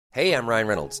Hey, I'm Ryan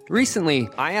Reynolds. Recently,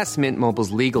 I asked Mint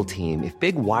Mobile's legal team if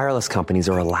big wireless companies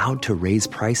are allowed to raise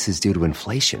prices due to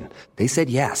inflation. They said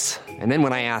yes. And then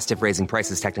when I asked if raising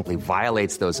prices technically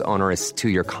violates those onerous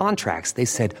two-year contracts, they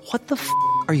said, "What the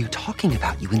are you talking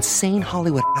about, you insane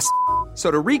Hollywood ass?"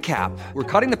 So to recap, we're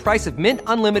cutting the price of Mint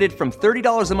Unlimited from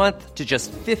 $30 a month to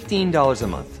just $15 a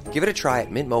month. Give it a try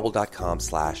at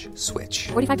mintmobile.com/switch.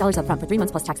 $45 up front for 3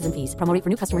 months plus taxes and fees. Promo rate for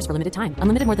new customers for limited time.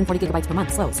 Unlimited more than 40 gigabytes per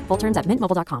month. Slows full terms at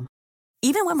mintmobile.com.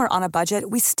 Even when we're on a budget,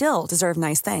 we still deserve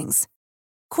nice things.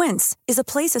 Quince is a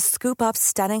place to scoop up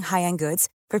stunning high-end goods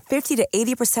for 50 to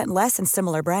 80% less than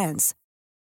similar brands.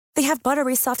 They have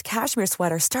buttery soft cashmere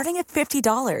sweaters starting at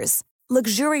 $50,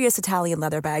 luxurious Italian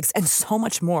leather bags, and so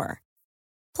much more.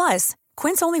 Plus,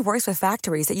 Quince only works with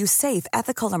factories that use safe,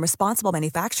 ethical, and responsible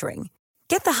manufacturing.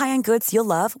 Get the high-end goods you'll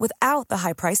love without the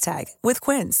high price tag with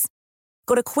Quince.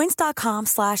 Go to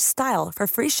quince.com/style for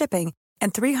free shipping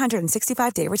and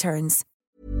 365-day returns.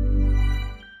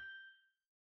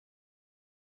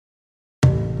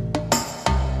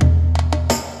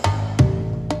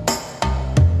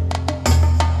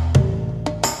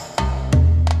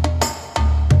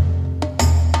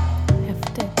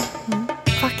 Häftigt.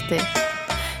 Faktiskt.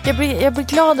 Jag blir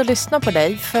glad att lyssna på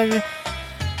dig, för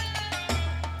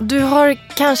du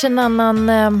har kanske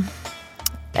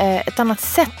ett annat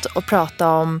sätt att prata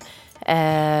om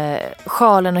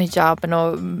sjalen och hijaben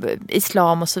och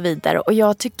islam och så vidare. Och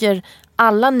jag tycker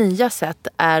alla nya sätt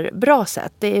är bra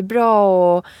sätt. Det är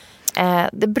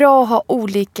bra att ha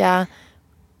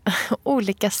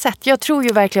olika sätt. Jag tror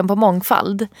ju verkligen på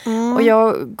mångfald. Och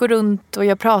jag går runt och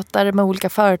jag pratar med olika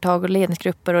företag och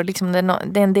ledningsgrupper, och liksom det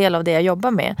är en del av det jag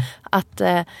jobbar med. Att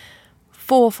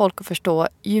få folk att förstå,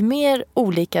 ju mer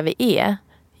olika vi är,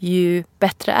 ju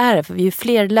bättre är det. För ju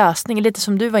fler lösningar, lite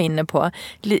som du var inne på,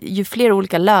 ju fler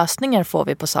olika lösningar får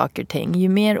vi på saker och ting. Ju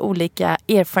mer olika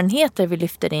erfarenheter vi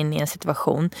lyfter in i en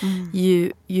situation,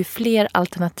 ju fler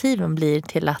alternativen blir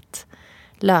till att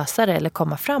lösa det eller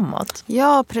komma framåt.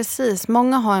 Ja, precis.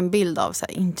 Många har en bild av så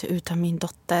här, inte utan min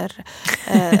dotter.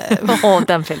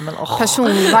 Den filmen.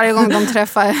 Person, varje gång de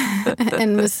träffar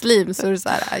en muslim så är det så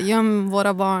här, göm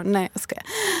våra barn. Nej, jag skojar.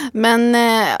 Men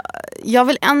jag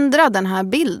vill ändra den här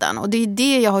bilden, och det är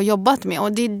det jag har jobbat med,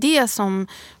 och det är det som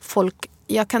folk,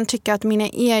 jag kan tycka att mina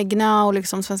egna och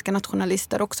liksom svenska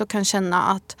nationalister också kan känna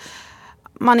att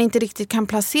man inte riktigt kan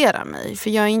placera mig. För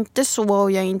jag är inte så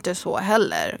och jag är inte så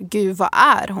heller. Gud, vad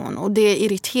är hon? Och det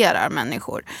irriterar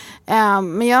människor.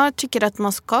 Men jag tycker att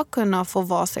man ska kunna få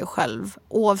vara sig själv.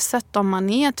 Oavsett om man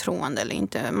är troende eller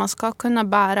inte. Man ska kunna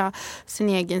bära sin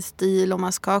egen stil. Och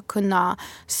man ska kunna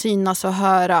synas och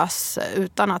höras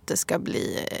utan att det ska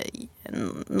bli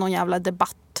någon jävla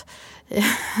debatt.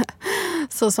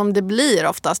 Så som det blir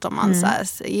oftast om man så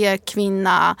här, är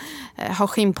kvinna, har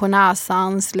skinn på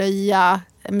näsan, slöja,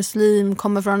 muslim,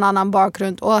 kommer från en annan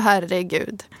bakgrund. Åh,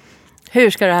 herregud. Hur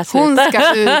ska det här sluta? Hon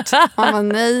ska ut. Mamma,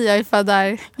 nej, jag är född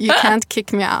där. You can't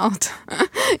kick me out.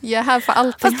 Jag är här för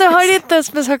alltid. Fast det har inte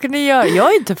ens med saker ni gör.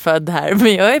 Jag är inte född här,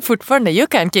 men jag är fortfarande, you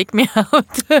can't kick me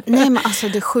out. Nej, men alltså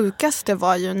det sjukaste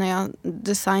var ju när jag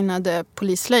designade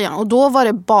polisslöjan. Och då var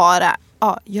det bara...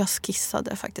 Ja, jag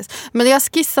skissade faktiskt. Men jag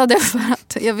skissade för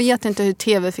att jag vet inte hur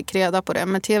TV fick reda på det.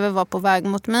 Men TV var på väg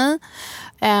mot mig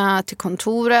till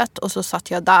kontoret. Och så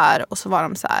satt jag där och så var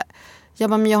de så här. Jag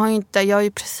bara, men jag har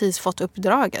ju precis fått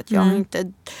uppdraget. Jag har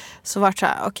inte, så var det så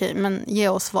här, okej, men ge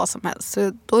oss vad som helst.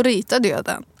 Så då ritade jag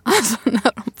den. Alltså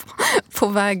när de på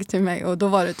väg till mig. Och då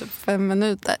var det typ 5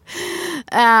 minuter.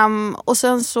 Och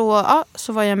sen så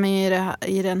var jag med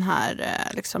i den här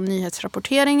liksom,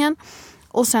 nyhetsrapporteringen.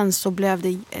 Och sen så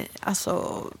blev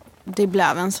det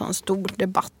blev en sån stor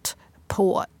debatt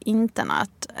på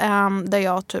internet där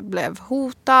jag typ blev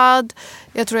hotad.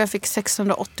 Jag tror jag fick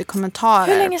 680 kommentarer.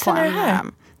 Hur länge sedan är det här?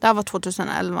 Det här var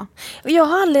 2011. Jag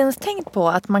har aldrig ens tänkt på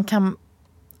att man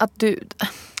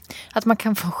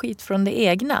kan få skit från det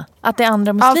egna. Att det är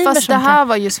andra muslimer fast som det här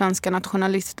var ju svenska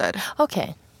nationalister.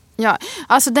 Okej. Ja,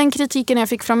 alltså den kritiken jag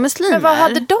fick från muslimer. Men vad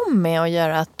hade de med att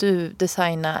göra att du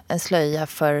designade en slöja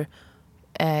för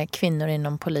kvinnor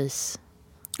inom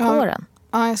poliskåren?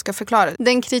 Ja, jag ska förklara.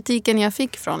 Den kritiken jag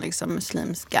fick från liksom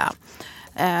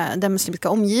den muslimska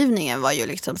omgivningen var ju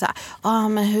liksom så här,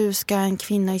 men hur ska en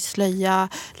kvinna i slöja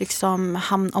liksom,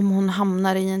 om hon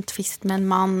hamnar i en tvist med en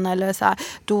man eller så här,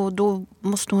 då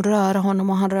måste hon röra honom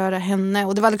och han röra henne,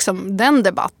 och det var liksom den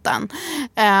debatten.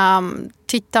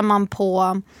 Tittar man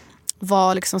på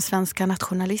vad liksom svenska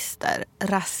nationalister,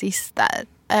 rasister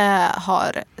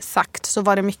har sagt, så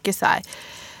var det mycket så här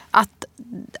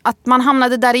att man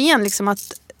hamnade där igen liksom,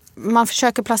 att man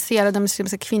försöker placera den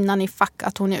muslimska kvinnan i fack,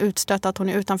 att hon är utstött, att hon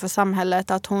är utanför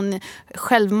samhället, att hon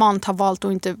självmant har valt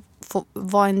att inte få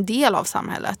vara en del av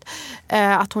samhället.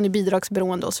 Att hon är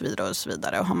bidragsberoende och så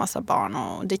vidare och har massa barn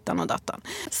och dittan och dattan.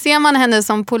 Ser man henne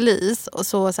som polis och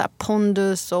så här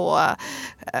pondus och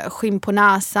skinn på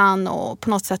näsan och på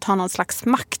något sätt har någon slags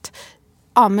makt,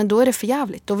 ja, men då är det för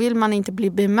jävligt. Då vill man inte bli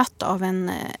bemött av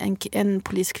en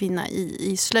poliskvinna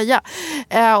i slöja.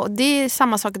 Och det är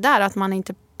samma sak där, att man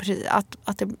inte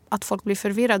att folk blir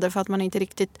förvirrade för att man inte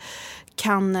riktigt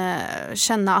kan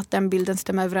känna att den bilden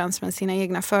stämmer överens med sina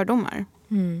egna fördomar.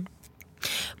 Mm.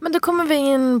 Men då kommer vi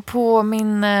in på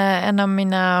en av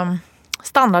mina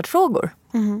standardfrågor.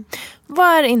 Mm. Vad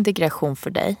är integration för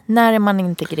dig? När är man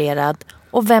integrerad?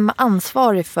 Och vem är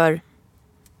ansvarig för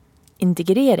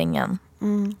integreringen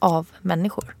av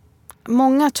människor?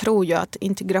 Många tror ju att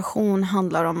integration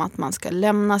handlar om att man ska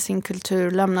lämna sin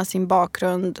kultur, lämna sin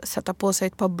bakgrund, sätta på sig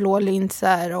ett par blå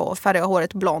linser och färga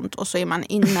håret blont och så är man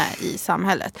inne i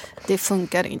samhället. Det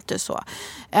funkar inte så.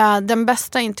 Den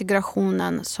bästa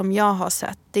integrationen som jag har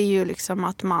sett, det är ju liksom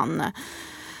att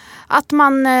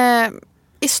man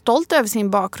är stolt över sin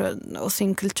bakgrund och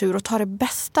sin kultur och tar det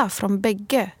bästa från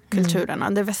bägge kulturerna,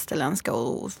 det västerländska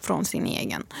och från sin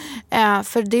egen.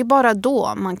 För det är bara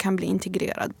då man kan bli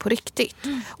integrerad på riktigt.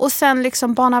 Och sen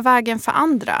liksom bana vägen för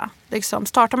andra. Liksom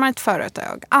startar man ett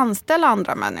företag, anställa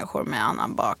andra människor med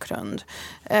annan bakgrund.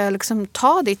 Liksom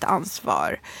ta ditt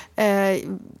ansvar.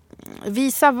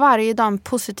 Visa varje dag en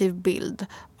positiv bild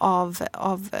av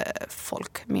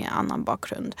folk med annan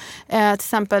bakgrund. Till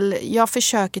exempel, jag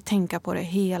försöker tänka på det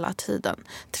hela tiden.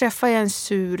 Träffar jag en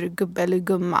sur gubbe eller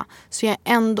gumma så är jag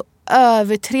ändå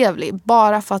övertrevlig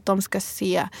bara för att de ska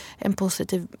se en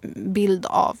positiv bild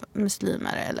av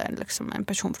muslimer eller liksom en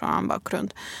person från annan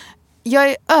bakgrund. Jag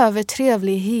är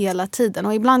övertrevlig hela tiden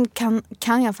och ibland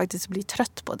kan jag faktiskt bli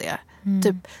trött på det.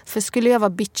 Typ, för skulle jag vara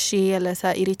bitchy eller så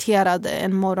här irriterad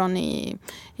en morgon i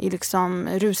liksom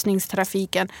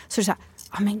rusningstrafiken så är det så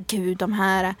här, men gud, de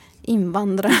här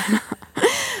invandrarna.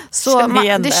 Så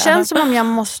det känns som om jag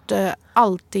måste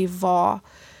alltid vara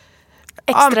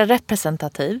extra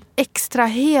representativ. Extra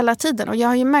hela tiden. Och jag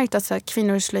har ju märkt att så här,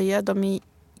 kvinnor i slöja, de är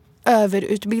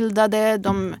överutbildade,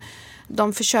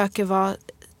 de försöker vara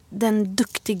den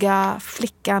duktiga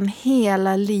flickan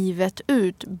hela livet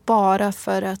ut bara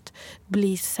för att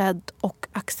bli sedd och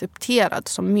accepterad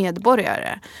som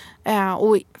medborgare.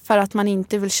 Och för att man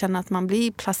inte vill känna att man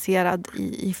blir placerad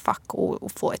i fack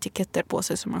och få etiketter på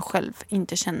sig som man själv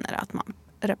inte känner att man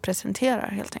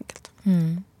representerar helt enkelt.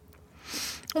 Mm.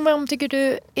 Och vem tycker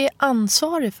du är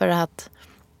ansvarig för att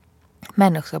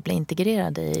människor ska bli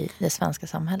integrerade i det svenska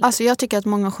samhället? Alltså jag tycker att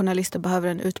många journalister behöver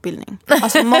en utbildning.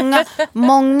 Alltså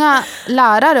många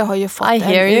lärare har ju fått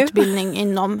en utbildning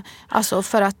inom, alltså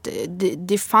för att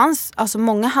det fanns, alltså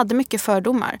många hade mycket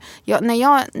fördomar.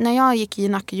 När jag gick i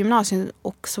Nacka gymnasium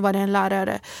och så var det en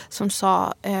lärare som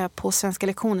sa på svenska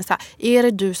lektioner så här, är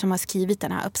det du som har skrivit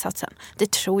den här uppsatsen?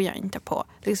 Det tror jag inte på.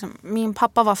 Liksom, min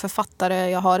pappa var författare,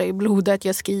 jag har det i blodet,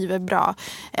 jag skriver bra.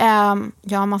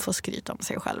 Ja, man får skryta om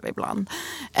sig själv ibland.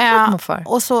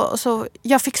 Och så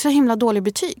jag fick så himla dålig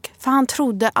betyg. För han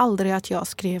trodde aldrig att jag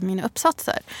skrev mina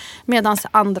uppsatser. Medan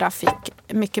andra fick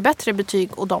mycket bättre betyg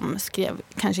och de skrev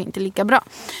kanske inte lika bra.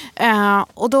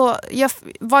 Och då,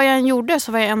 vad jag än gjorde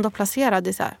så var jag ändå placerad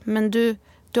i så här, men du,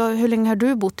 hur länge har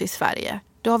du bott i Sverige?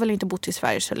 Du har väl inte bott i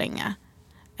Sverige så länge?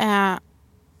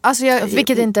 Alltså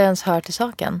vilket inte ens hör till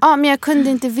saken. Ja, men jag kunde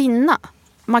inte vinna.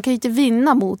 Man kan ju inte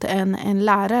vinna mot en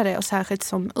lärare och särskilt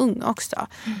som ung också.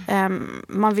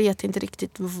 Man vet inte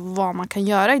riktigt vad man kan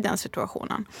göra i den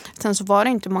situationen. Sen så var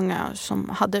det inte många som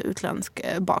hade utländsk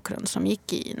bakgrund som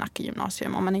gick i Nacka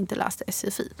gymnasium om man inte läste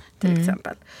SFI till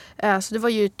exempel. Så det var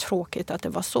ju tråkigt att det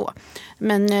var så.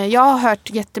 Men jag har hört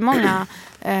jättemånga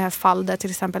fall där till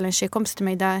exempel en tjejkompis till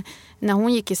mig där när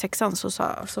hon gick i 6:an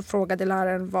så frågade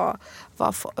läraren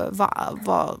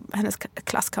vad hennes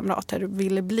klasskamrater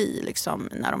ville bli liksom,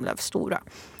 när de blev stora.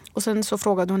 Och sen så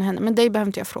frågade hon henne, men dig behöver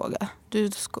inte jag fråga.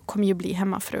 Du kommer ju bli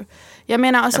hemmafru. Jag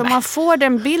menar, alltså man får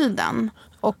den bilden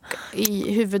och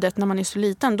i huvudet när man är så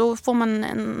liten, då får man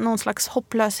någon slags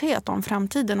hopplöshet om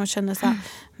framtiden och känner så här,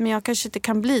 men jag kanske inte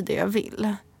kan bli det jag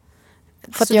vill.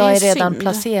 För att jag är redan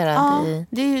placerad i...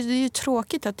 Det är ju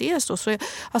tråkigt att det är så.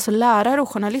 Alltså lärare och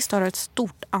journalister har ett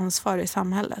stort ansvar i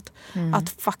samhället. Att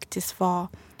faktiskt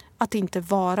att inte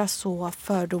vara så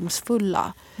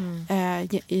fördomsfulla.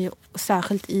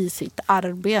 Särskilt i sitt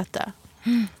arbete.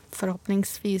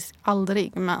 Förhoppningsvis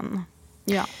aldrig, men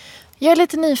ja. Jag är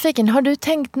lite nyfiken. Har du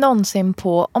tänkt någonsin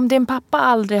på om din pappa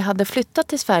aldrig hade flyttat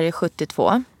till Sverige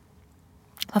 72?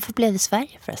 Varför blev det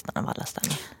Sverige förresten av alla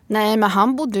ställen? Nej, men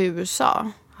han bodde i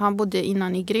USA. Han bodde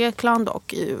innan i Grekland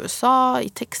och i USA, i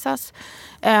Texas.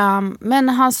 Men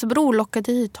hans bror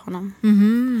lockade hit honom.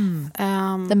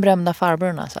 Den berömda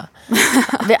farbrorn alltså.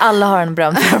 Vi alla har en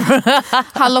berömd farbror.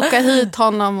 Han lockade hit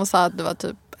honom och sa att det var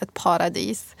typ ett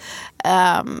paradis.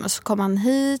 Så kom han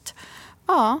hit.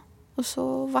 Ja, och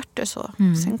så vart det så.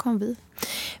 Sen kom vi.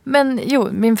 Men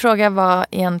min fråga var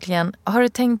egentligen, har du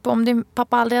tänkt på om din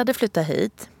pappa aldrig hade flyttat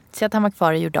hit? Så att han var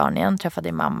kvar i Jordanien, träffade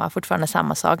din mamma, fortfarande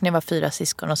samma sak, ni var 4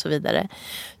 syskon och så vidare.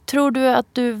 Tror du att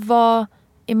du var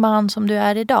imam som du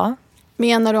är idag?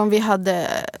 Menar du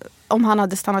om han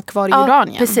hade stannat kvar i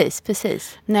Jordanien?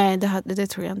 Precis. Nej, det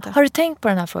tror jag inte. Har du tänkt på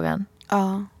den här frågan?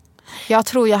 Ja. Jag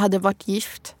tror jag hade varit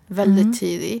gift väldigt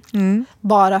tidigt.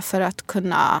 Bara för att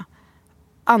kunna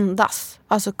andas.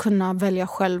 Alltså kunna välja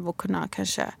själv och kunna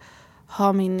kanske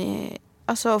ha min...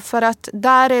 Alltså för att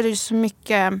där är det så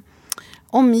mycket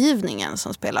omgivningen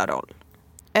som spelar roll.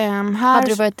 Här... Hade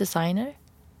du varit designer?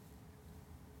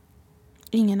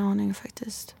 Ingen aning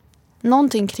faktiskt.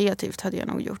 Någonting kreativt hade jag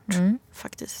nog gjort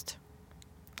faktiskt.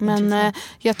 Men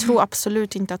jag tror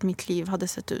absolut inte att mitt liv hade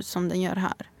sett ut som den gör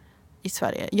här i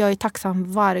Sverige. Jag är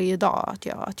tacksam varje dag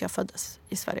att jag föddes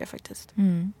i Sverige faktiskt.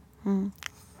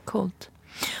 Coolt.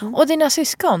 Och dina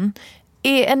syskon,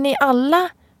 är ni alla...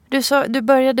 Du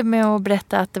började med att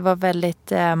berätta att det var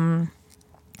väldigt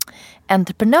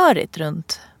entreprenörigt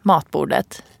runt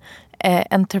matbordet.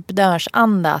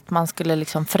 Entreprenörsanda, att man skulle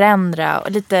liksom förändra,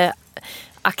 och lite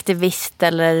aktivist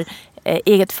eller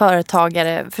eget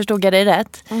företagare, förstod jag det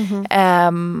rätt?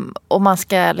 Och man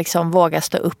ska liksom våga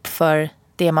stå upp för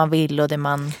det man vill och det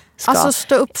man ska. Alltså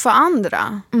stå upp för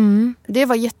andra. Det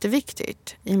var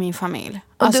jätteviktigt i min familj.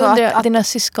 Och alltså du undrar, dina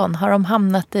syskon, har de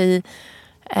hamnat i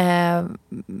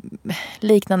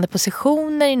liknande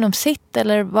positioner inom sitt,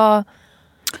 eller vad?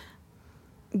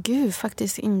 Gud,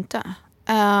 faktiskt inte.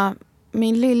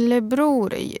 Min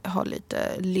lillebror har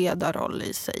lite ledarroll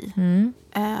i sig.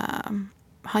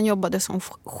 Han jobbade som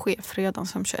chef redan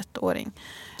som 21-åring.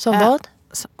 Som vad?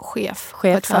 Chef på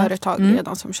ett företag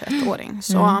redan som 21-åring.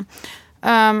 Så,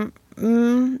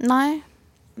 nej.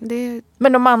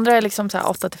 Men de andra är liksom så här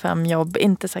 8-5 jobb,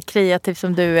 inte så här kreativ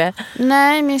som du är.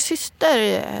 Nej, min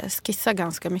syster skissar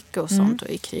ganska mycket och sånt och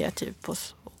är kreativ på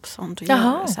sånt och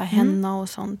gör så här henna och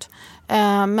sånt.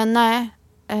 Men nej,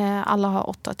 alla har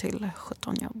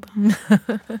 8-17 jobb.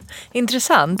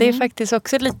 Intressant. Det är faktiskt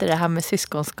också lite det här med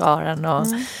syskonskaran. Och,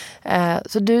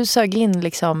 så du sög in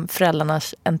liksom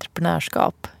föräldrarnas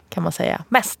entreprenörskap, kan man säga,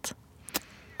 mest?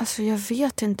 Alltså jag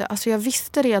vet inte. Alltså jag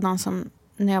visste redan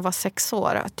när jag var 6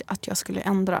 år att jag skulle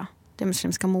ändra det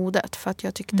muslimska modet. För att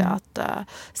jag tyckte att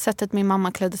sättet min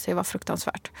mamma klädde sig var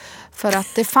fruktansvärt. För att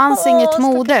det fanns inget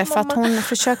mode. För att hon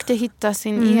försökte hitta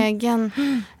sin egen,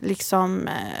 liksom,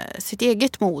 sitt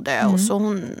eget mode.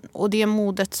 Och det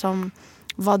modet som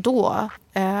var då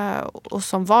och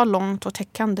som var långt och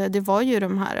täckande, det var ju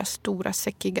de här stora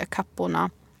säckiga kapporna.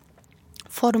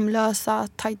 Formlösa,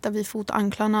 tajta vid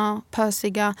fotanklarna,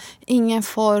 pösiga, ingen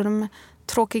form,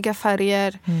 tråkiga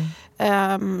färger,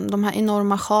 de här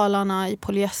enorma sjalarna i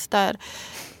polyester.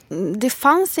 Det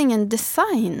fanns ingen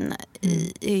design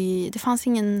det fanns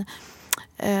ingen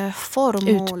form.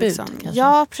 Utbud, liksom.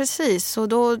 Ja, precis. Så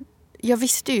då, jag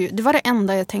visste ju, det var det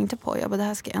enda jag tänkte på. Jag bara, det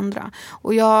här ska jag ändra.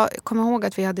 Och jag kommer ihåg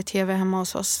att vi hade tv hemma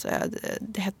hos oss.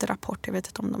 Det hette Rapport, jag vet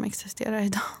inte om de existerar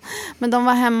idag. Men de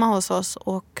var hemma hos oss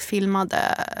och filmade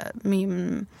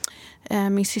min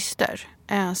syster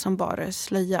som bara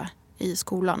slöja i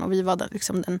skolan. Och vi var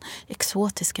liksom den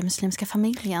exotiska muslimska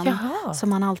familjen som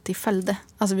man alltid följde.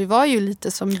 Alltså vi var ju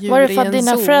lite som djur i en zoo. Var det för att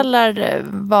dina föräldrar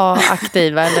var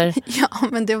aktiva? Eller? Ja,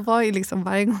 men det var ju liksom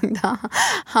varje gång det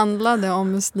handlade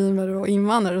om muslimer och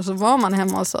invandrare så var man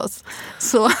hemma hos oss.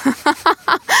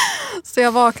 Så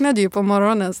jag vaknade ju på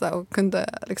morgonen så och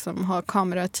kunde liksom ha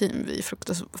kamerateam vid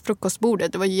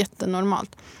frukostbordet. Det var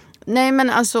jättenormalt. Nej, men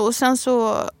alltså, och sen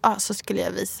så skulle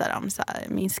jag visa dem så här,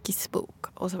 min skissbok.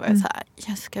 Och så var jag så här,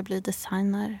 jag ska bli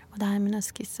designer. Och det här är mina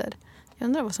skisser. Jag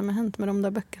undrar vad som har hänt med de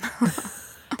där böckerna.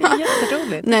 Det är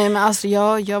jätteroligt. Nej, men alltså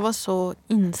jag var så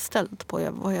inställd på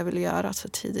vad jag ville göra så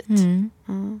tidigt.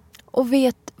 Och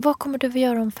vad kommer du att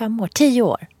göra om 5 år? 10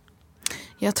 år?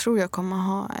 Jag tror jag kommer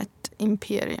ha ett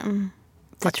imperium.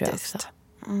 Det faktiskt. tror jag också.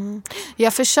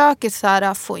 Jag försöker så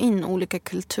här, få in olika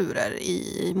kulturer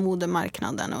i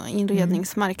modemarknaden och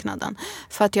inredningsmarknaden.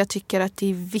 För att jag tycker att det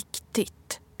är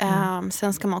viktigt.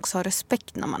 Sen ska man också ha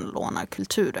respekt när man lånar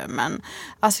kulturer. Men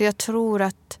alltså jag tror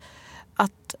att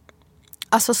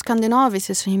alltså skandinaviskt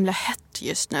är så himla hett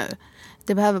just nu.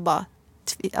 Det behöver bara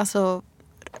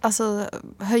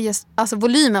höjas, alltså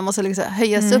volymen måste liksom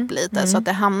höjas upp lite så att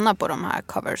det hamnar på de här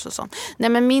covers och sånt. Nej,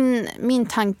 men min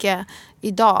tanke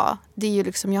idag, det är ju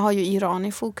liksom, jag har ju Iran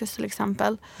i fokus till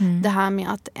exempel. Det här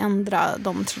med att ändra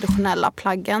de traditionella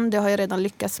plaggen, det har jag redan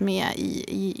lyckats med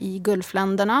i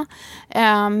Gulfländerna.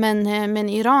 Men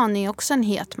Iran är också en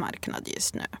het marknad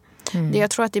just nu. Jag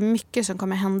tror att det är mycket som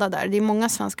kommer hända där. Det är många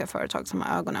svenska företag som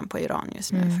har ögonen på Iran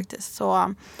just nu faktiskt.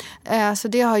 Så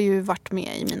det har ju varit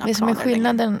med i mina planer. Det som är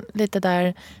skillnaden lite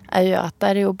där är ju att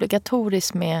där är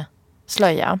obligatoriskt med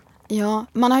slöja. Ja,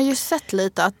 man har ju sett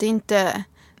lite att det inte...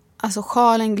 Alltså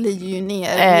sjalen glider ju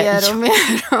ner mer och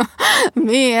mer och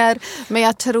mer. Men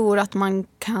jag tror att man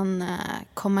kan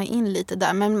komma in lite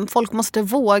där. Men folk måste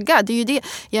våga. Det är ju det.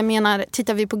 Jag menar,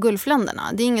 tittar vi på Gulfländerna.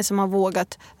 Det är ingen som har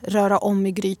vågat röra om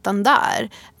i grytan där.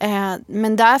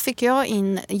 Men där fick jag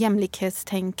in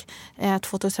jämlikhetstänk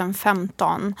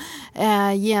 2015.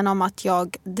 Genom att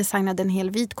jag designade en hel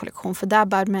vit kollektion. För där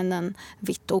bär männen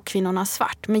vitt och kvinnorna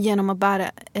svart. Men genom att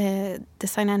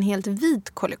designa en helt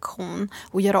vit kollektion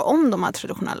och göra om de här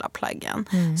traditionella plaggen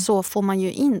så får man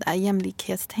ju in det här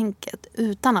jämlikhetstänket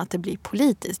utan att det blir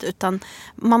politiskt, utan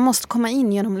man måste komma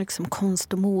in genom liksom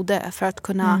konst och mode för att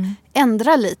kunna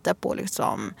ändra lite på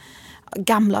liksom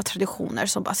gamla traditioner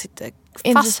som bara sitter fast.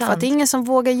 Intressant. För att det är ingen som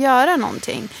vågar göra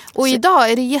någonting. Och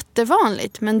idag är det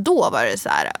jättevanligt, men då var det så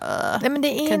här... nej, men det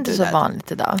är inte så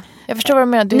vanligt idag. Jag förstår vad du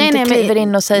menar. Du inte kliver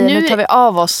in och säger nu tar vi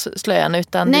av oss slöjan.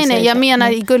 Utan Nej, jag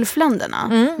menar i Gulfländerna.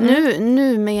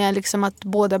 Nu med liksom att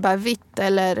båda bär vitt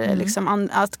eller liksom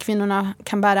att kvinnorna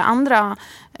kan bära andra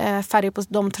färger på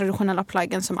de traditionella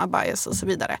plaggen som abayas och så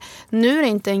vidare. Nu är det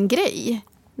inte en grej.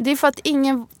 Det är för att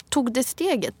ingen tog det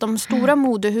steget. De stora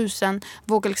modehusen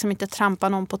vågar liksom inte trampa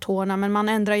någon på tårna, men man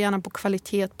ändrar gärna på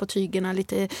kvalitet på tygerna,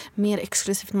 lite mer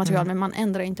exklusivt material, men man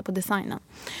ändrar inte på designen.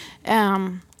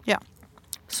 Ja.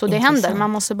 Så det händer,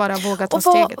 man måste bara våga ta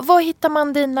steget. Var hittar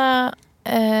man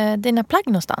dina plagg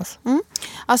någonstans?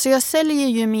 Alltså jag säljer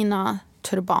ju mina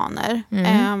turbaner.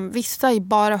 Vissa är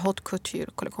bara haute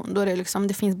couture-kollektion. Då är det liksom,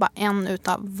 det finns bara en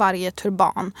utav varje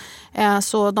turban.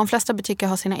 Så de flesta butiker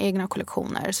har sina egna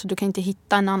kollektioner. Så du kan inte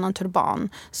hitta en annan turban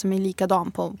som är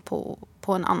likadan på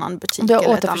en annan butik. Du har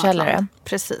eller återförsäljare.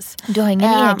 Precis. Du har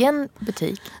ingen egen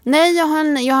butik? Nej, jag har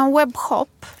en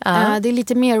webbshop. Det är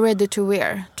lite mer ready to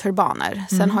wear turbaner.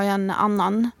 Sen har jag en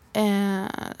annan...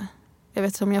 jag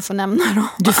vet inte om jag får nämna dem.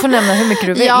 Du får nämna hur mycket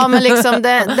du vill. Ja, men liksom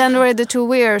den ready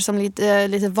to wear som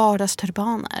lite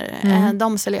vardagsturbaner.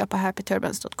 De säljer jag på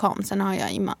happyturbans.com. Sen har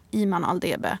jag Iman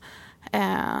Aldebe.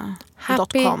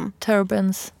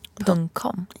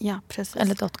 happyturbans.com. Ja, precis.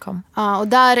 Eller .com. Ja, och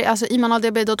där, alltså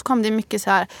imanaldebe.com, det är mycket så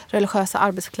här religiösa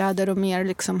arbetskläder och mer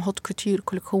liksom haute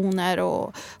couture-kollektioner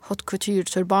och haute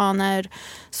couture-turbaner.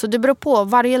 Så det beror på.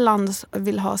 Varje land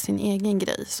vill ha sin egen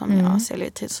grej som jag säljer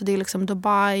till. Så det är liksom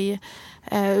Dubai,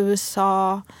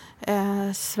 USA,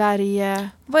 Sverige,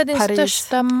 vad är din Paris.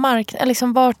 Största marknad?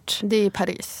 Liksom vart? Det är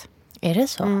Paris. Är det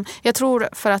så? Jag tror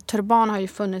för att turban har ju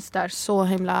funnits där så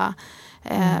himla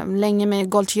länge,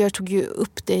 med Gaultier tog ju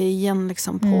upp det igen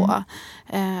liksom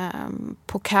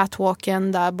på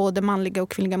catwalken där både manliga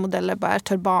och kvinnliga modeller bär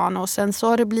turban, och sen så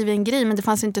har det blivit en grej, men det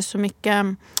fanns inte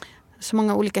så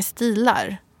många olika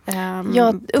stilar.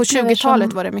 På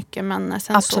 20-talet var det mycket, men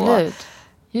sen absolut.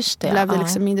 Just det, blev det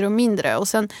liksom mindre och mindre. Och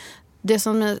sen det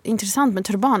som är intressant med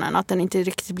turbanen, att den inte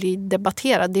riktigt blir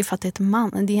debatterad, det är för att det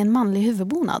är en manlig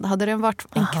huvudbonad. Hade det varit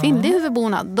en kvinnlig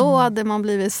huvudbonad, då hade man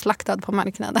blivit slaktad på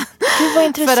marknaden. Det var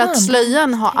intressant. För att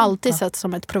slöjan har alltid sett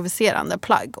som ett provocerande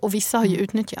plagg. Och vissa har ju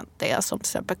utnyttjat det, som till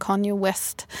exempel Kanye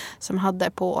West som hade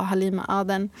på Halima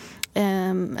Aden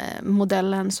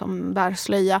modellen som bär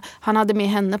slöja. Han hade med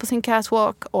henne på sin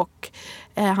catwalk och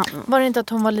var det inte att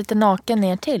hon var lite naken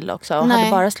ner till också och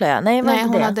hade bara slöja? Nej,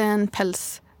 hon hade en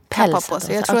päls på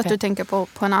sig. Jag tror att du tänker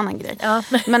på en annan grej. Ja.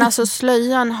 Men alltså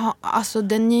slöjan,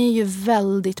 den är ju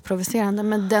väldigt provocerande,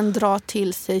 men den drar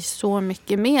till sig så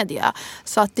mycket media.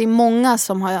 Så att det är många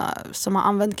som har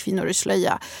använt kvinnor i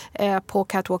slöja på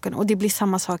catwalken, och det blir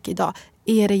samma sak idag.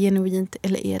 Är det genuint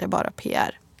eller är det bara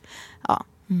PR? Ja.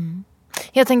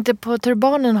 Jag tänkte på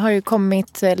turbanen har ju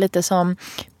kommit lite som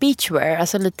beachwear,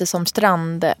 alltså lite som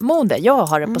strandmode. Jag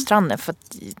har det på stranden för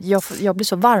att jag blir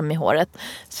så varm i håret.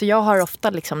 Så jag har ofta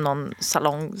liksom någon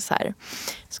salong så här.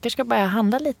 Så jag ska bara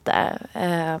handla lite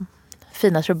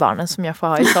fina turbanen som jag får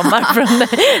ha i sommar från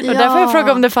dig. Och därför jag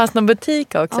fråga om det fanns någon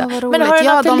butik också. Men har du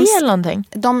en ateljé eller någonting?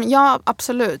 Ja,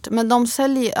 absolut. Men de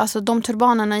säljer, alltså de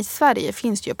turbanerna i Sverige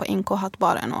finns ju på NK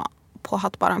Hattbaren och på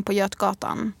Hattbaren på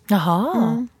Götgatan.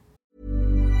 Jaha.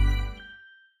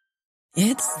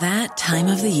 It's that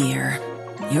time of the year.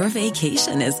 Your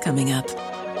vacation is coming up.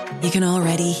 You can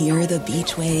already hear the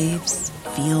beach waves,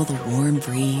 feel the warm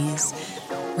breeze,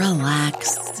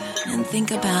 relax, and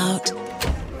think about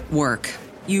work.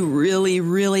 You really,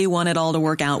 really want it all to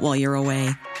work out while you're away.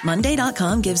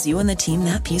 Monday.com gives you and the team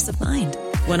that peace of mind.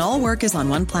 When all work is on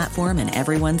one platform and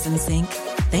everyone's in sync,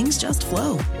 things just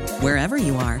flow. Wherever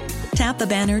you are, tap the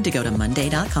banner to go to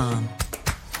Monday.com.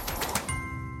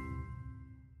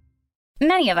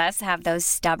 Many of us have those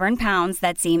stubborn pounds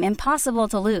that seem impossible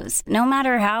to lose, no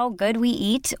matter how good we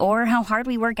eat or how hard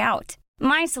we work out.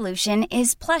 My solution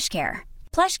is PlushCare.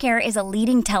 PlushCare is a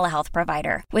leading telehealth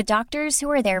provider with doctors who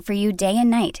are there for you day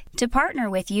and night to partner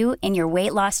with you in your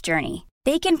weight loss journey.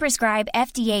 They can prescribe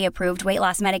FDA-approved weight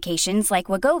loss medications like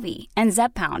Wegovy and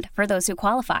Zepbound for those who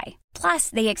qualify. Plus,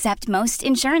 they accept most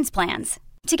insurance plans.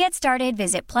 To get started,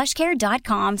 visit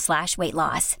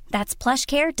plushcare.com/weightloss. That's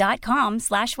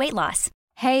plushcare.com/weightloss.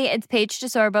 Hey, it's Paige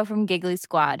DeSorbo from Giggly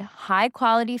Squad. High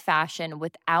quality fashion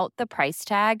without the price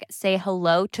tag. Say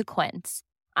hello to Quince.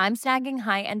 I'm snagging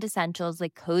high-end essentials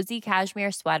like cozy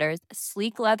cashmere sweaters,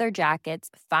 sleek leather jackets,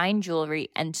 fine jewelry,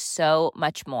 and so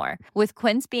much more. With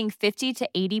Quince being 50 to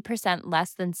 80%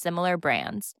 less than similar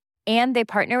brands. And they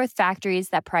partner with factories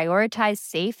that prioritize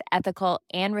safe, ethical,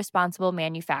 and responsible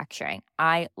manufacturing.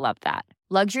 I love that.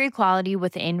 Luxury quality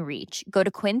within reach. Go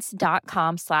to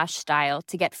quince.com/style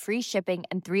to get free shipping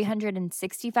and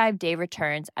 365-day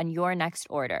returns on your next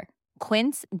order.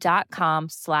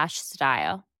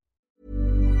 Quince.com/style.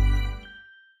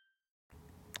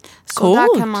 Så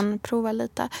där kan man prova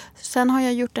lite. Sen har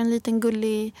jag gjort en liten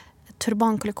gullig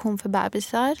turbankollektion för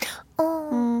bebisar.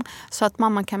 Så att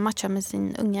mamma kan matcha med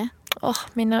sin unge.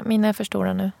 Mina är för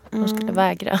stora nu. De skulle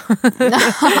vägra.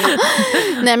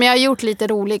 Nej, men jag har gjort lite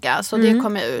roliga. Så det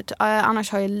kommer ut.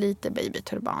 Annars har jag lite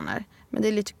babyturbaner. Men det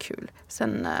är lite kul.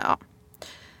 Sen, ja.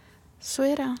 Så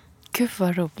är det. Gud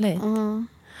vad roligt.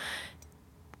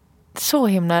 Så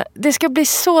himla. Det ska bli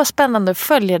så spännande att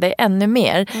följa dig ännu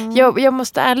mer. Jag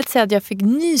måste ärligt säga att jag fick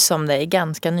nys om dig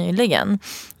ganska nyligen.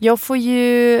 Jag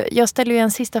ställer ju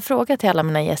en sista fråga till alla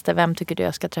mina gäster. Vem tycker du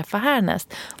jag ska träffa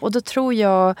härnäst? Och då tror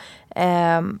jag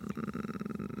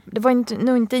det var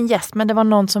nog inte en gäst, men det var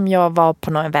någon som jag var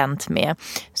på något event med,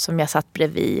 som jag satt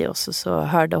bredvid, och så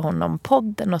hörde hon om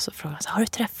podden och så frågade jag, har du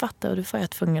träffat det? Och då var jag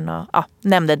tvungen att,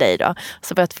 nämnde dig då.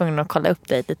 Så var jag tvungen att kolla upp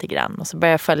dig lite grann, och så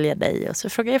började jag följa dig och så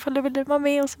frågade jag ifall du ville vara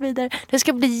med och så vidare. Det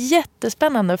ska bli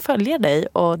jättespännande att följa dig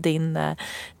och din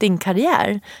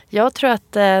karriär. Jag tror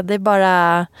att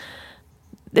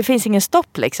det finns ingen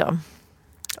stopp liksom.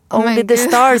 Only the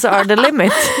stars are the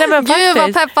limit. Nej, men Gud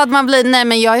vad peppad man blir. Nej,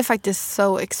 men jag är faktiskt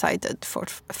so excited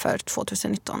för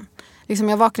 2019. Liksom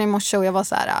jag vaknade i morse och jag var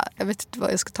så här, jag vet inte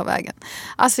vad jag ska ta vägen.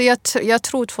 Alltså jag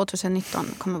tror 2019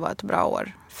 kommer vara ett bra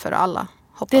år för alla.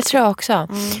 Hoppas det tror jag också.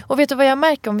 Och vet du vad jag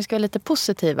märker, om vi ska vara lite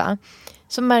positiva,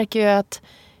 så märker jag att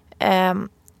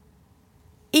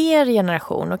er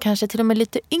generation och kanske till och med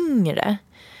lite yngre,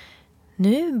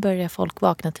 nu börjar folk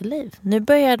vakna till liv. Nu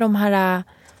börjar de här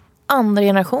andra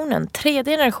generationen,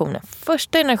 tredje generationen,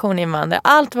 första generationen invandrare,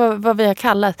 allt vad vi har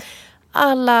kallat,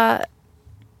 alla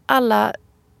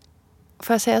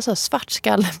får jag säga så,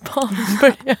 svartskallebarn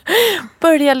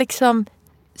börjar liksom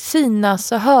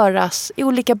synas och höras i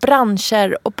olika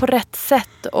branscher och på rätt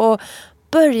sätt och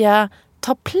börja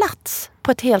ta plats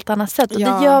på ett helt annat sätt. Och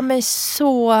det gör mig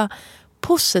så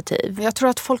positiv. Jag tror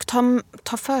att folk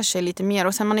tar för sig lite mer,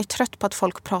 och sen man är trött på att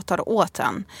folk pratar åt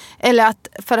en. Eller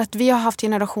för att vi har haft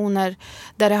generationer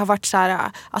där det har varit så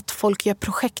här att folk gör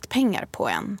projektpengar på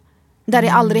en. Där det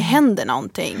aldrig händer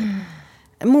någonting.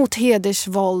 Mot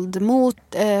hedersvåld,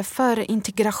 för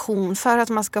integration, för att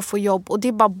man ska få jobb. Och det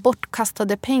är bara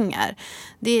bortkastade pengar.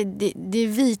 Det är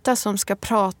vita som ska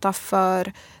prata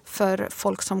för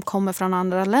folk som kommer från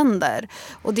andra länder.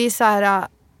 Och det är så här,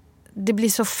 det blir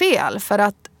så fel, för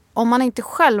att om man inte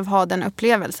själv har den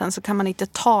upplevelsen så kan man inte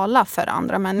tala för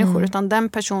andra människor. Utan den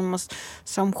person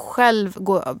som själv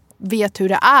vet hur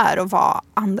det är att vara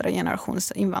andra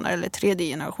generations invandrare eller tredje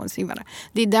generations invandrare.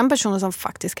 Det är den personen som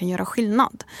faktiskt kan göra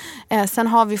skillnad. Sen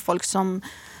har vi folk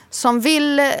som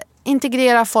vill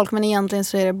integrera folk, men egentligen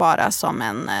så är det bara som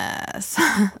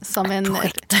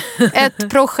ett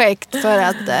projekt för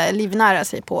att livnära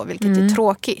sig på, vilket är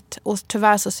tråkigt. Och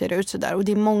tyvärr så ser det ut så där. Och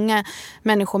det är många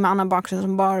människor med annan bakgrund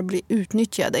som bara blir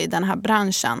utnyttjade i den här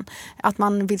branschen. Att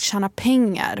man vill tjäna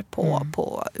pengar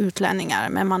på utlänningar,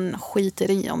 men man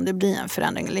skiter i om det blir en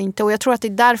förändring eller inte. Och jag tror att det är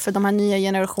därför de här nya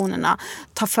generationerna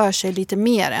tar för sig lite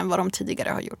mer än vad de tidigare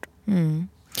har gjort.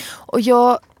 Och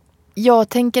jag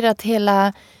tänker att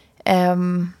hela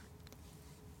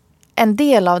en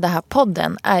del av den här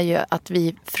podden är ju att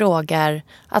vi frågar,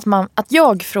 att man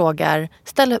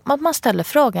ställer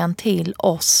frågan till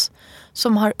oss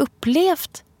som har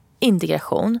upplevt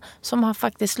integration, som har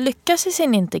faktiskt lyckats i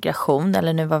sin integration,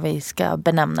 eller nu vad vi ska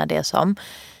benämna det som,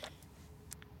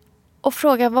 och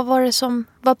fråga vad var det som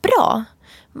var bra?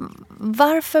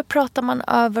 Varför pratar man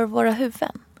över våra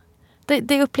huvuden?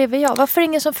 Det upplever jag. Varför är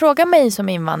ingen som frågar mig som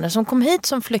invandrare, som kom hit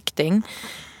som flykting?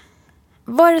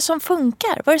 Vad är det som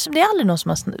funkar? Det är aldrig någon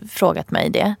som har frågat mig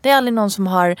det. Det är aldrig någon som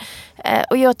har...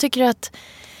 och jag tycker att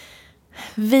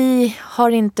vi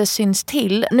har inte syns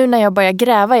till. Nu när jag börjar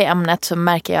gräva i ämnet så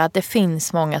märker jag att det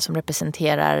finns många som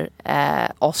representerar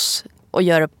oss och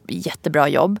gör ett jättebra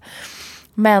jobb.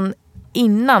 Men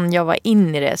innan jag var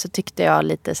inne i det så tyckte jag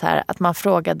lite så här att man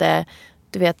frågade,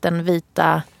 du vet, den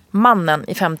vita mannen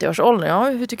i 50-årsåldern. Ja,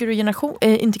 hur tycker du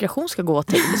integration ska gå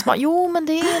till? Så man, jo, men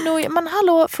det är nog... Men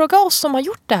hallå, fråga oss som har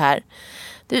gjort det här.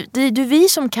 Det är vi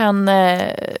som kan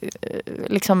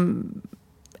liksom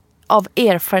av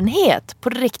erfarenhet på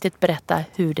riktigt berätta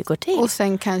hur det går till. Och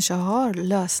sen kanske har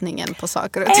lösningen på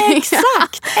saker och ting.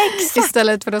 Exakt.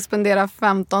 Istället för att spendera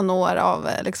 15 år av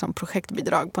liksom,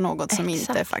 projektbidrag på något som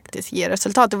inte faktiskt ger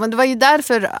resultat. Det var ju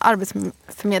därför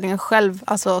Arbetsförmedlingen själv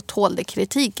alltså, tålde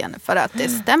kritiken. För att det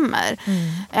stämmer.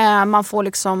 Man får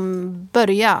liksom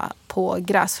börja på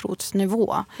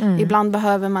gräsrotsnivå. Ibland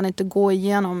behöver man inte gå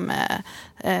igenom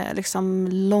liksom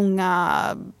långa...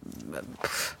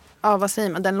 Ja, vad säger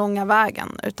man? Den långa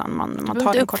vägen. Utan man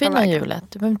tar den korta vägen. Hjulet.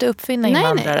 Du behöver inte uppfinna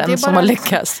invandraren som har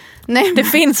lyckats. Nej. Det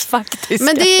finns faktiskt.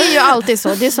 Men det är ju alltid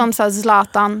så. Det är som så här,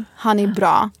 Zlatan, han är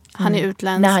bra. Han är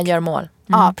utländsk. När han gör mål.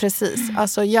 Ja, precis.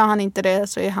 Alltså, gör han inte det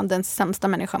så är han den sämsta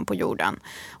människan på jorden.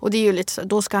 Och det är ju lite så,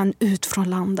 då ska han ut från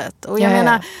landet. Och jag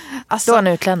menar... Alltså, då är han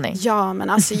utlänning. Ja, men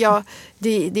alltså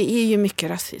det är ju mycket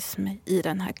rasism i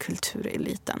den här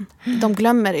kultureliten. De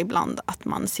glömmer ibland att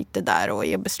man sitter där och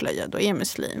är beslöjad och är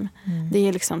muslim. Det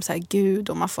är liksom så här Gud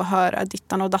och man får höra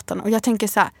dittan och dattan. Och jag tänker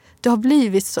så här, det har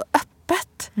blivit så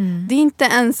öppet. Det är inte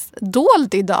ens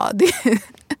dolt idag.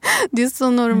 Det är så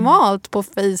normalt på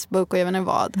Facebook och jag vet inte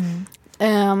vad.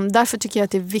 Därför tycker jag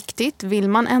att det är viktigt. Vill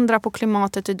man ändra på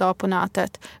klimatet idag på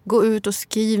nätet, gå ut och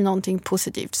skriv någonting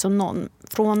positivt som någon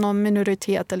från någon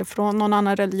minoritet eller från någon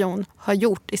annan religion har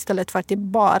gjort, istället för att det är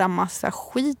bara massa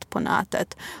skit på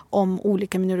nätet om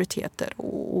olika minoriteter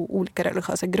och olika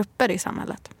religiösa grupper i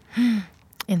samhället.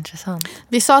 Intressant.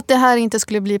 Vi sa att det här inte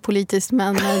skulle bli politiskt,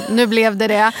 men nu blev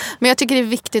det. Men jag tycker det är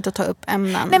viktigt att ta upp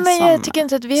ämnen. Nej, men jag tycker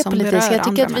inte att vi är politiska. Jag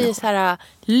tycker att vi är så här,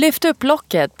 lyft upp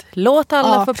locket. Låt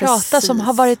alla få prata som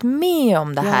har varit med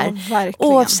om det här. Ja,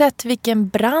 oavsett vilken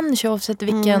bransch, oavsett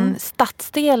vilken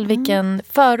stadsdel, vilken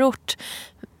förort.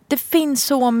 Det finns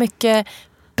så mycket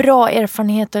bra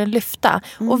erfarenheter att lyfta.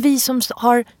 Och vi som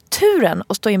har turen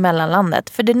att stå i mellanlandet.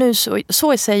 För det är nu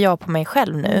så säger jag på mig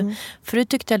själv nu. Förut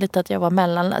tyckte jag lite att jag var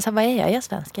mellanland. Alltså, vad är jag? Jag är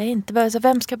svensk. Jag är inte. Alltså,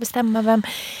 vem ska bestämma vem?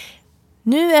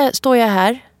 Nu står jag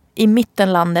här i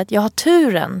mittenlandet. Jag har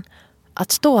turen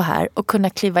att stå här och kunna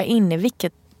kliva in i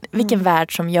vilken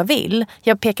värld som jag vill.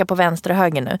 Jag pekar på vänster och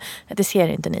höger nu. Det ser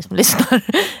inte ni som lyssnar.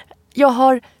 Jag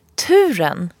har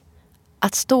turen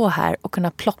att stå här och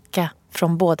kunna plocka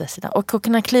från båda sidor. Och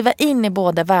kunna kliva in i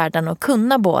båda världarna och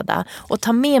kunna båda. Och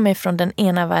ta med mig från den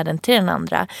ena världen till den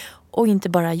andra. Och inte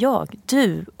bara jag,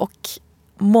 du och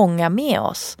många med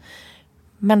oss.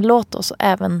 Men låt oss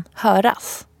även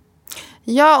höras.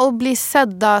 Ja, och bli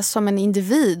sedda som en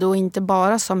individ och inte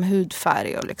bara som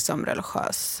hudfärg och liksom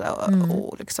religiös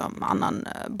och liksom annan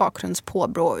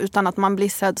bakgrundspåbrå, utan att man blir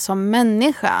sedd som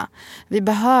människa. Vi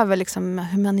behöver liksom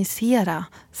humanisera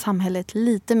samhället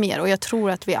lite mer, och jag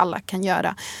tror att vi alla kan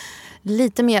göra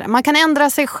lite mer. Man kan ändra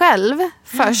sig själv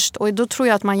först, och då tror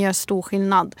jag att man gör stor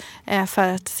skillnad för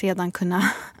att sedan kunna...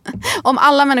 Om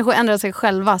alla människor ändrar sig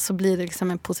själva så blir det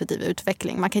liksom en positiv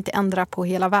utveckling. Man kan inte ändra på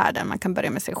hela världen, man kan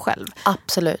börja med sig själv.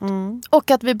 Absolut.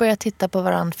 Och att vi börjar titta på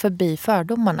varandra förbi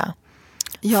fördomarna.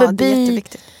 Ja, det är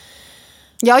jätteviktigt.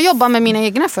 Jag jobbar med mina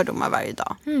egna fördomar varje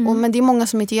dag. Men det är många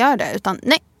som inte gör det, utan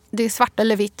nej, det är svart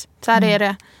eller vitt. Så här är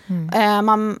det.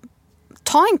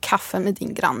 Ta en kaffe med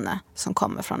din granne som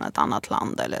kommer från ett annat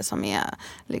land eller som är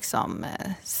liksom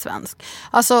svensk.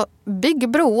 Alltså, bygg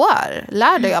broar.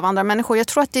 Lär dig av andra människor. Jag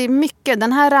tror att det är mycket,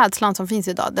 den här rädslan som finns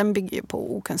idag, den bygger ju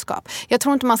på okunskap. Jag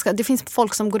tror inte det finns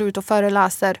folk som går ut och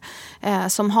föreläser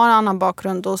som har annan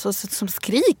bakgrund och som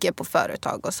skriker på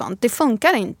företag och sånt. Det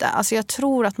funkar inte. Alltså, jag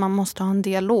tror att man måste ha en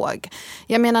dialog.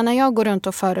 Jag menar, när jag går runt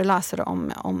och föreläser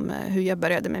om hur jag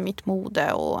började med mitt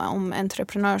mode och om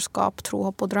entreprenörskap, tro,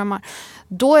 hopp och drömmar,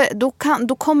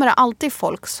 då kommer det alltid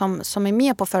folk som är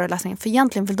med på föreläsningen, för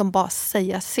egentligen vill de bara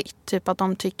säga sitt. Typ att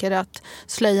de tycker att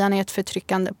slöjan är ett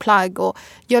förtryckande plagg. Och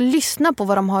jag lyssnar på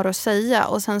vad de har att säga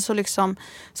och sen så liksom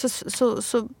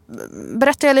så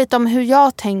berättar jag lite om hur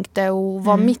jag tänkte och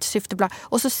vad mitt syfte blev.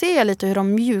 Och så ser jag lite hur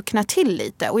de mjuknar till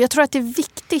lite. Och jag tror att det är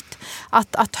viktigt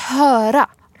att höra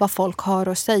vad folk har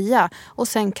att säga och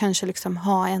sen kanske liksom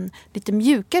ha en lite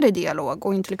mjukare dialog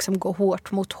och inte liksom gå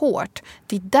hårt mot hårt.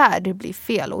 Det är där det blir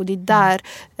fel och det är där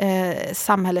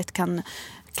samhället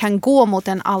kan gå mot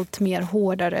en allt mer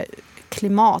hårdare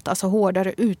klimat, alltså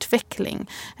hårdare utveckling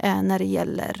när det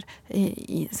gäller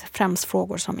främst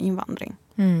frågor som invandring.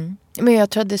 Men jag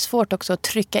tror att det är svårt också att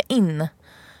trycka in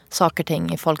saker och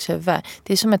ting i folks huvud.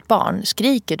 Det är som ett barn.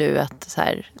 Skriker du att så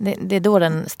här, det är då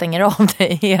den stänger av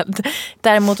dig helt.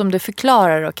 Däremot om du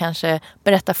förklarar och kanske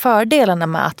berättar fördelarna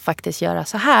med att faktiskt göra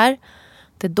så här,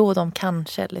 det är då de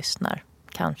kanske lyssnar.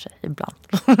 Kanske ibland.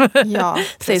 Ja,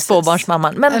 säger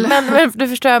småbarnsmamman. Men du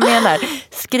förstår vad jag menar.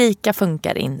 Skrika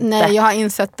funkar inte. Nej, jag har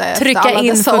insett det. Trycka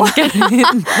in funkar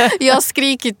inte. Jag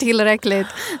skriker tillräckligt.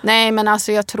 Nej, men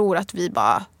alltså jag tror att vi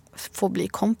bara får bli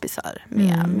kompisar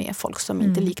med folk som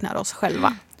inte liknar oss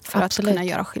själva. För att kunna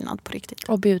göra skillnad på riktigt.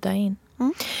 Och bjuda in.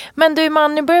 Men du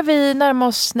man, nu börjar vi närma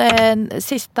oss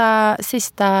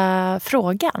sista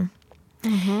frågan.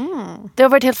 Det har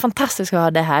varit helt fantastiskt att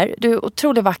ha det här. Du är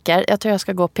otroligt vacker. Jag tror jag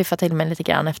ska gå och piffa till mig lite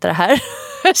grann efter det här.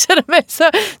 Jag känner mig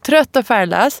så trött och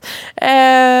färglös.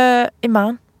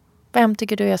 Iman, vem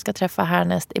tycker du jag ska träffa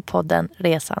härnäst i podden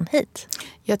Resan hit?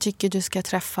 Jag tycker du ska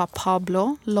träffa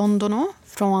Pablo Londono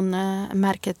från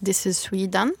märket This is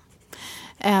Sweden.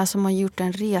 Som har gjort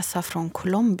en resa från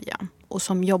Colombia. Och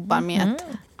som jobbar med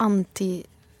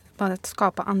att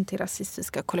skapa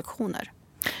antirasistiska kollektioner.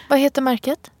 Vad heter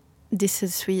märket? This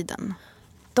is Sweden.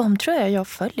 De tror jag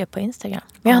följer på Instagram.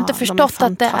 Men jag har inte förstått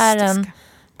att det är en...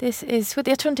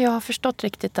 Jag tror inte jag har förstått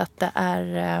riktigt att det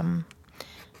är...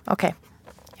 Okej.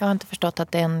 Jag har inte förstått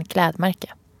att det är en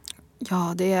klädmärke.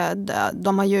 Ja,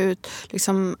 de har ju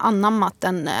liksom anammat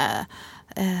den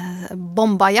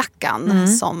bombajackan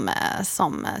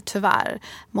som tyvärr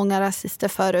många rasister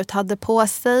förut hade på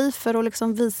sig för att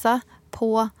liksom visa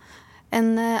på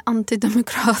en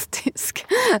antidemokratisk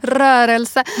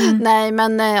rörelse. Nej,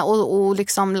 men och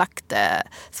liksom lagt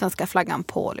svenska flaggan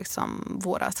på liksom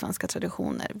våra svenska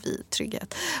traditioner, vid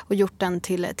trygghet, och gjort den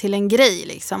till en grej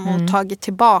liksom, och tagit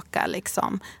tillbaka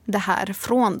liksom det här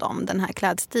från dem, den här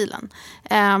klädstilen.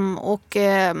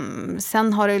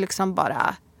 Sen har det liksom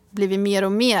bara blivit mer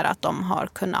och mer att de har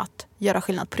kunnat göra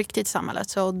skillnad på riktigt i samhället,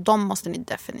 så de måste ni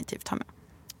definitivt ha med.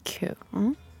 Kul.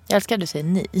 Jag älskar att du säger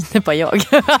ni, det är bara jag.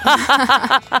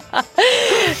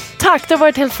 Tack, det har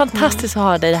varit helt fantastiskt att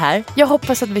ha dig här. Jag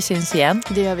hoppas att vi syns igen.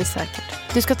 Det gör vi säkert.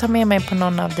 Du ska ta med mig på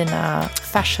någon av dina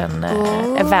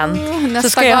fashion-event.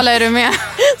 Nästa gala är du med.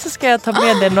 Så ska jag ta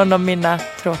med dig någon av mina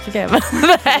tråkiga event.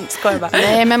 Nej, skojar bara.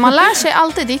 Nej, men man lär sig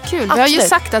alltid, det är kul. Absolut. Vi har ju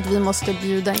sagt att vi måste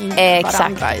bjuda in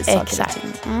varandra i saker och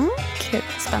ting. Kul.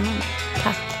 Spännande.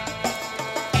 Tack.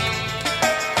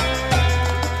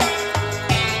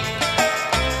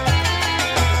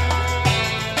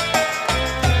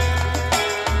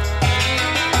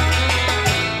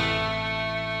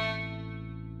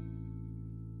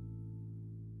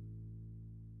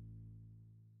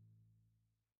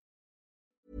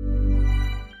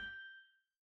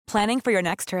 Planning for your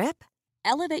next trip?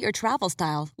 Elevate your travel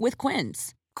style with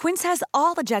Quince. Quince has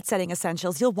all the jet-setting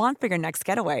essentials you'll want for your next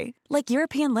getaway, like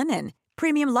European linen,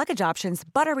 premium luggage options,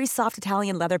 buttery soft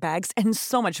Italian leather bags, and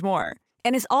so much more.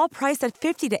 And is all priced at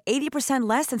 50 to 80%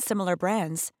 less than similar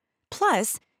brands.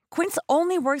 Plus, Quince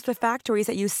only works with factories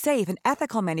that use safe and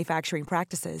ethical manufacturing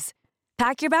practices.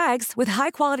 Pack your bags with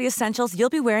high-quality essentials you'll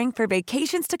be wearing for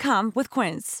vacations to come with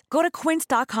Quince. Go to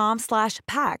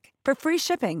quince.com/pack for free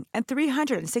shipping and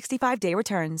 365-day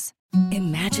returns.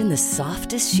 Imagine the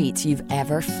softest sheets you've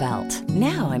ever felt.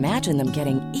 Now imagine them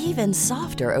getting even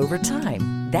softer over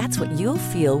time. That's what you'll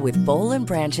feel with Boll &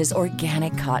 Branch's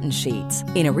organic cotton sheets.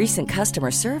 In a recent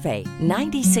customer survey,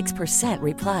 96%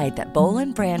 replied that Boll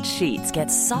 & Branch sheets get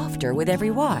softer with every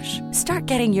wash. Start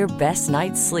getting your best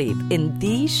night's sleep in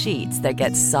these sheets that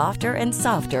get softer and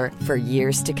softer for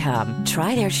years to come.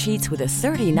 Try their sheets with a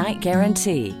 30-night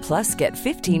guarantee. Plus, get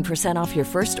 15% off your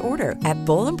first order at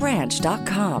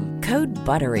bollandbranch.com. Code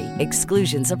BUTTERY.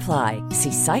 Exclusions apply.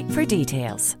 See site for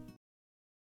details.